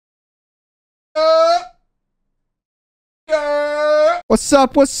What's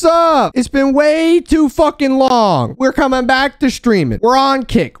up? What's up? It's been way too fucking long. We're coming back to streaming. We're on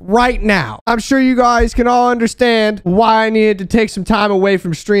Kick right now. I'm sure you guys can all understand why I needed to take some time away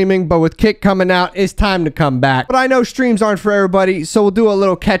from streaming, but with Kick coming out, it's time to come back. But I know streams aren't for everybody, so we'll do a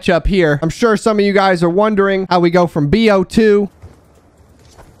little catch up here. I'm sure some of you guys are wondering how we go from BO2.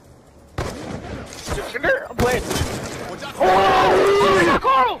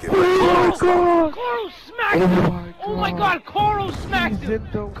 Carl smacked him! Oh my god, Carl smacked him!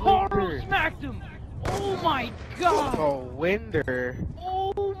 Carl smacked him! Oh my god! Oh, Winder!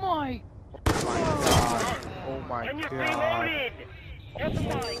 Oh my god! Oh my god!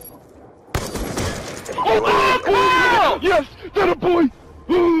 Oh Carl! Yes! That a boy!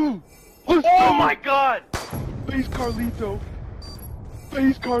 Oh my god! Face Carlito!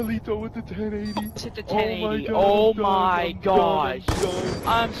 Face Carlito with the 1080! Hit the 1080! Oh my gosh!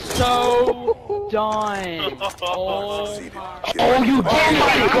 I'm so done! Oh my... Oh, you didn't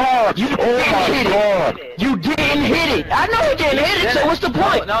hit it! God. You didn't hit it! You didn't hit it! I know he didn't hit it, so what's the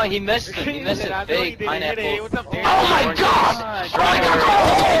point? No, he missed it. He missed it. Big pineapple. Oh my god! Oh my god!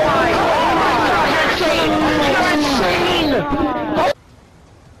 You're insane!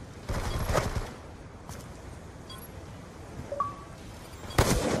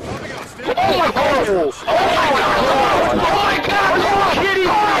 Oh my god! Oh my god! Oh my god!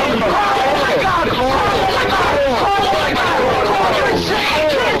 Oh my god! Oh my god! You're insane,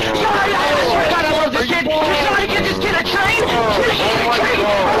 kid! God, I love this kid! You're trying to get this kid a train?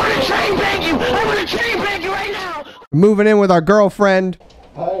 I want to train bang you! I want to train bang you right now! Moving in with our girlfriend.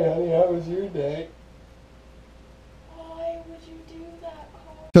 Hi, honey. How was your day? Why would you do that,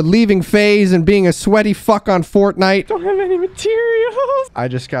 Carl? To leaving FaZe and being a sweaty fuck on Fortnite. Don't have any materials. I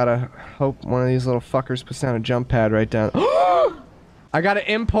just gotta hope one of these little fuckers puts down a jump pad right down. I got an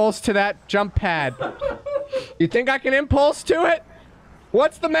impulse to that jump pad. You think I can impulse to it?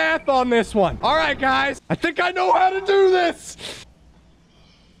 What's the math on this one? All right, guys. I think I know how to do this.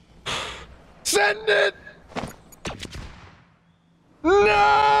 Send it.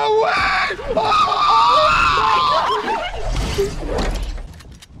 No way! Oh!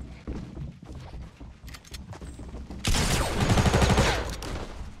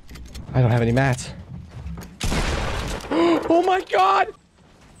 I don't have any mats. Oh my god!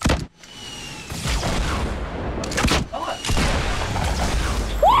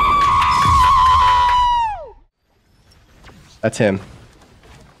 That's him.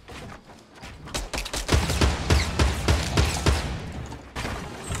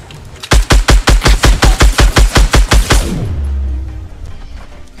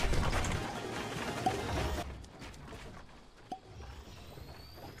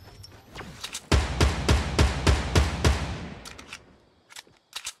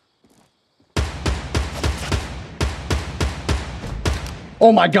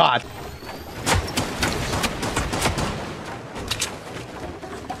 Oh my god!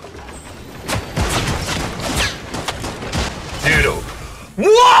 Dude,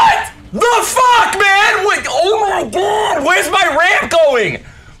 what the fuck, man? Wait, oh my god, where's my ramp going?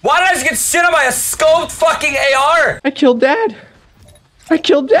 Why did I just get shit on by a scoped fucking AR? I killed Dad. I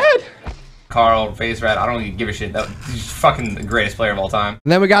killed Dad. Carl, FaZe Rat, I don't even give a shit. He's fucking the greatest player of all time.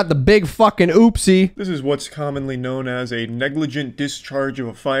 And then we got the big fucking oopsie. This is what's commonly known as a negligent discharge of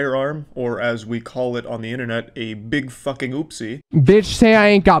a firearm, or as we call it on the internet, a big fucking oopsie. Bitch, say I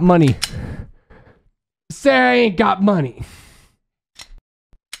ain't got money. Say I ain't got money.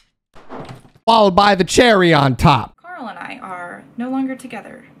 Followed by the cherry on top. Carl and I are no longer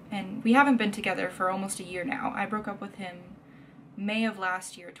together, and we haven't been together for almost a year now. I broke up with him May of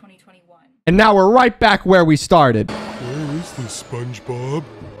last year, 2021. And now we're right back where we started. Where is this, SpongeBob?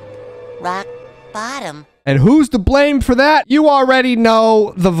 Rock bottom. And who's to blame for that? You already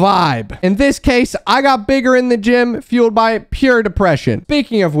know the vibe. In this case, I got bigger in the gym, fueled by pure depression.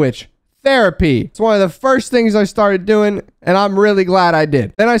 Speaking of which, therapy. It's one of the first things I started doing, and I'm really glad I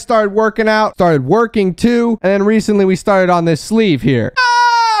did. Then I started working out, started working too, and then recently we started on this sleeve here.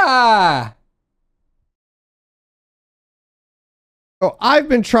 Ah! So I've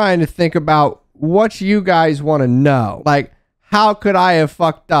been trying to think about what you guys want to know. Like, how could I have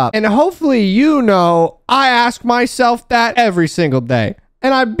fucked up? And hopefully you know I ask myself that every single day.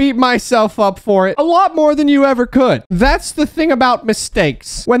 And I beat myself up for it a lot more than you ever could. That's the thing about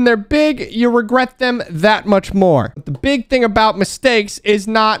mistakes. When they're big, you regret them that much more. But the big thing about mistakes is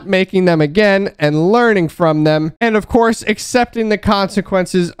not making them again and learning from them. And of course, accepting the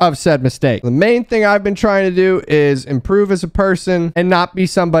consequences of said mistake. The main thing I've been trying to do is improve as a person and not be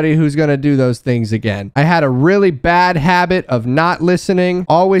somebody who's going to do those things again. I had a really bad habit of not listening,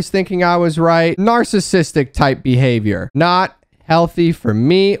 always thinking I was right, narcissistic type behavior, not healthy for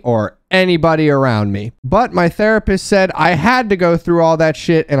me or anybody around me. But my therapist said I had to go through all that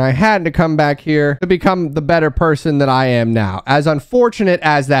shit and I had to come back here to become the better person that I am now. As unfortunate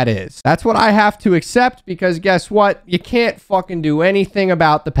as that is. That's what I have to accept because guess what? You can't fucking do anything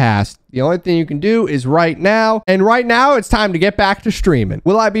about the past. The only thing you can do is right now. And right now, it's time to get back to streaming.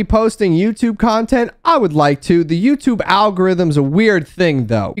 Will I be posting YouTube content? I would like to. The YouTube algorithm's a weird thing,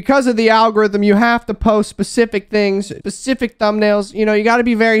 though. Because of the algorithm, you have to post specific things, specific thumbnails. You know, you got to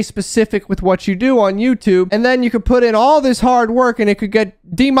be very specific with what you do on YouTube. And then you could put in all this hard work and it could get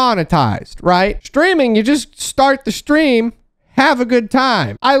demonetized, right? Streaming, you just start the stream. Have a good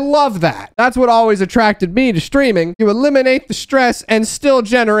time. I love that. That's what always attracted me to streaming. You eliminate the stress and still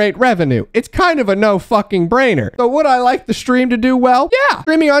generate revenue. It's kind of a no fucking brainer. So would I like the stream to do well? Yeah.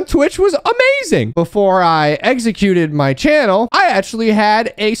 Streaming on Twitch was amazing. Before I executed my channel, I actually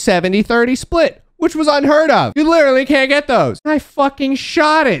had a 70-30 split, which was unheard of. You literally can't get those. I fucking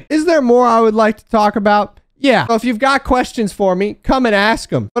shot it. Is there more I would like to talk about? Yeah, so if you've got questions for me, come and ask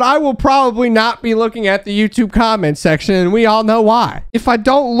them. But I will probably not be looking at the YouTube comment section, and we all know why. If I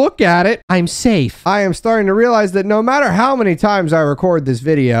don't look at it, I'm safe. I am starting to realize that no matter how many times I record this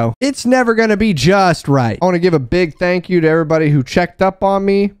video, it's never going to be just right. I want to give a big thank you to everybody who checked up on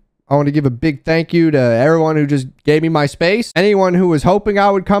me. I want to give a big thank you to everyone who just gave me my space. Anyone who was hoping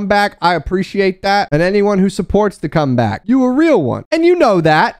I would come back, I appreciate that. And anyone who supports the comeback, you a real one. And you know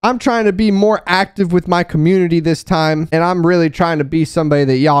that. I'm trying to be more active with my community this time. And I'm really trying to be somebody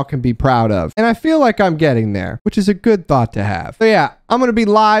that y'all can be proud of. And I feel like I'm getting there, which is a good thought to have. So yeah, I'm going to be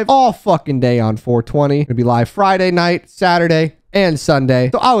live all fucking day on 420. I'm going to be live Friday night, Saturday, and Sunday.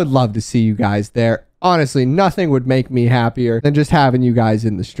 So I would love to see you guys there. Honestly, nothing would make me happier than just having you guys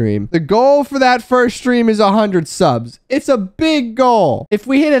in the stream. The goal for that first stream is 100 subs. It's a big goal. If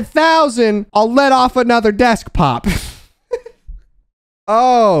we hit 1,000, I'll let off another desk pop.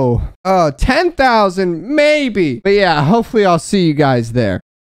 Oh, 10,000 maybe. But yeah, hopefully I'll see you guys there.